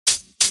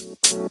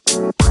Good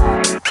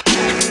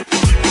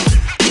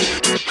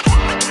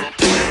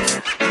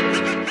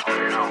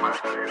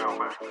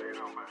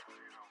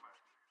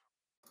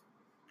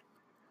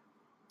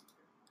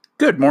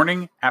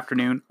morning,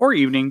 afternoon, or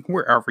evening,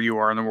 wherever you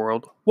are in the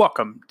world.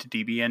 Welcome to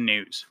DBN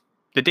News,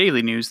 the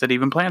daily news that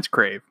even plants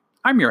crave.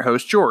 I'm your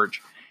host,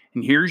 George,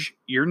 and here's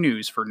your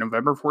news for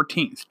November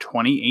 14th,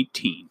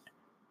 2018.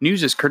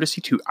 News is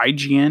courtesy to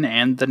IGN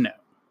and The Know.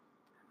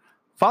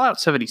 Fallout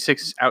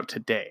 76 is out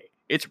today.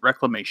 It's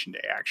Reclamation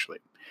Day, actually,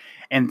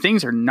 and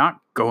things are not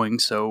going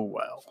so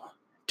well.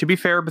 To be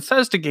fair,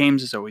 Bethesda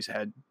Games has always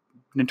had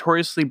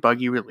notoriously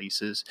buggy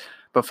releases,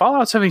 but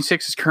Fallout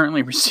 76 is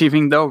currently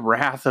receiving the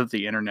wrath of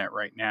the internet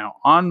right now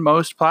on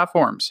most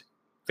platforms,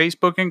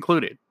 Facebook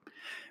included.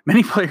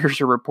 Many players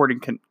are reporting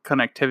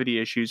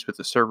connectivity issues with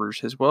the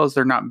servers, as well as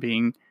there not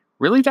being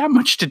really that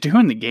much to do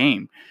in the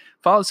game.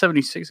 Fallout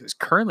 76 is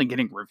currently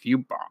getting review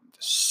bombed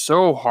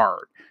so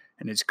hard,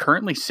 and is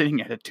currently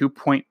sitting at a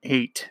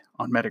 2.8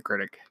 on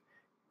Metacritic.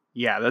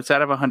 Yeah, that's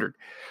out of 100.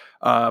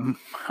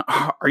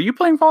 Are you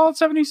playing Fallout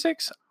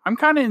 76? I'm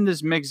kind of in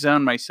this mixed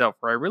zone myself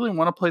where I really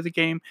want to play the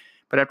game,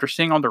 but after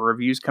seeing all the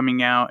reviews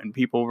coming out and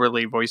people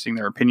really voicing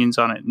their opinions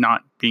on it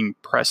not being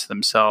pressed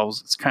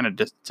themselves, it's kind of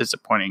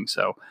disappointing.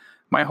 So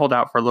might hold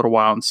out for a little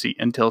while and see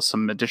until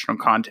some additional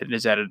content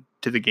is added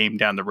to the game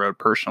down the road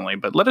personally,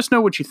 but let us know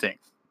what you think.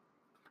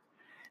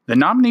 The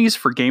nominees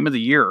for Game of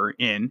the Year are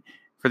in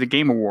for the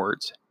Game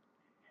Awards,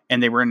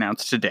 and they were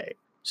announced today.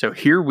 So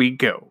here we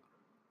go.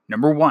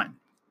 Number 1,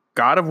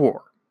 God of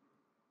War.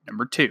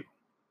 Number 2,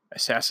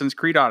 Assassin's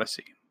Creed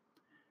Odyssey.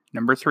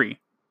 Number 3,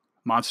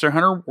 Monster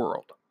Hunter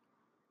World.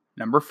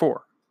 Number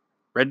 4,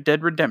 Red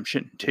Dead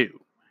Redemption 2.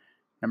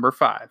 Number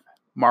 5,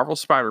 Marvel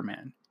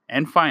Spider-Man.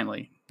 And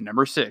finally,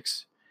 number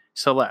 6,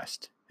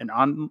 Celeste,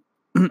 an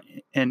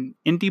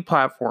indie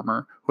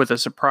platformer with a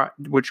surprise,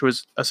 which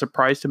was a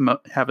surprise to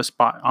have a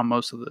spot on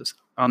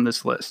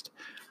this list.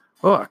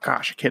 Oh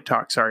gosh, I can't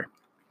talk. Sorry.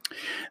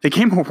 The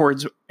Game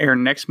Awards air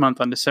next month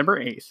on December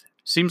 8th.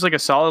 Seems like a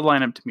solid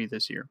lineup to me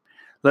this year.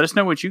 Let us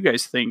know what you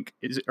guys think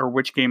or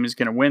which game is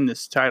going to win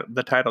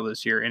the title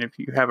this year. And if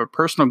you have a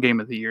personal game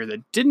of the year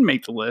that didn't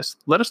make the list,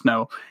 let us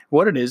know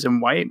what it is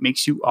and why it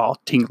makes you all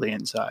tingly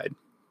inside.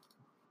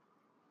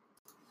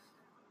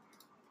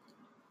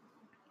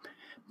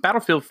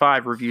 Battlefield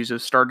 5 reviews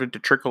have started to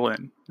trickle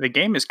in. The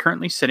game is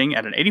currently sitting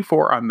at an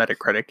 84 on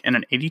Metacritic and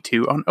an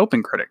 82 on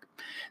OpenCritic.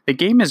 The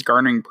game is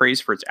garnering praise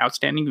for its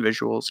outstanding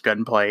visuals,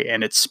 gunplay,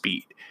 and its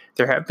speed.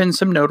 There have been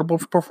some notable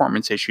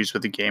performance issues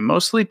with the game,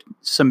 mostly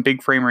some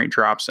big frame rate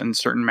drops in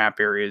certain map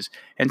areas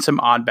and some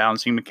odd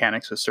balancing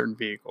mechanics with certain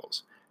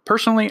vehicles.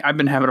 Personally, I've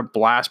been having a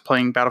blast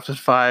playing Battlefield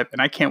 5,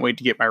 and I can't wait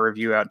to get my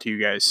review out to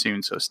you guys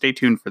soon, so stay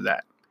tuned for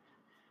that.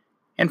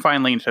 And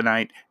finally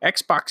tonight,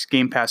 Xbox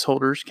Game Pass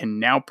holders can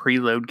now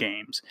preload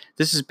games.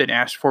 This has been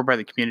asked for by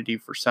the community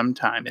for some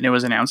time, and it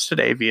was announced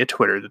today via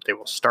Twitter that they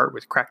will start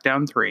with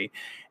Crackdown 3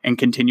 and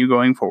continue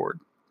going forward.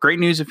 Great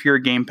news if you're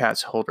a Game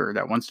Pass holder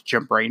that wants to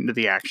jump right into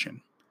the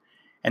action.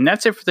 And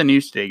that's it for the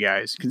news today,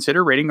 guys.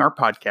 Consider rating our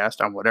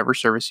podcast on whatever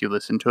service you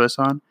listen to us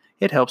on.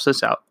 It helps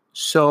us out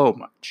so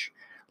much.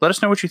 Let us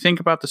know what you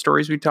think about the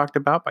stories we talked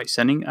about by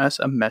sending us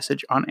a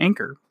message on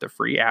Anchor, the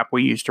free app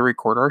we use to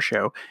record our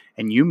show,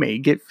 and you may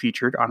get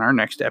featured on our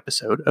next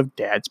episode of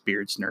Dad's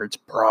Beards Nerds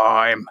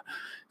Prime.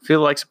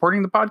 Feel like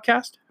supporting the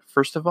podcast?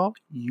 First of all,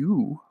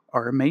 you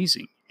are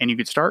amazing, and you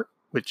can start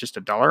with just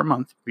 $1 a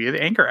month via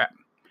the Anchor app.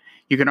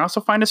 You can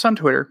also find us on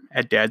Twitter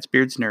at Dad's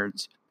Beards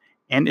Nerds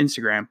and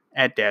Instagram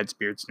at Dad's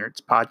Beards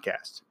Nerds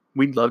Podcast.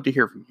 We'd love to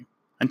hear from you.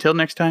 Until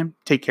next time,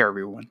 take care,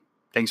 everyone.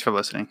 Thanks for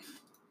listening.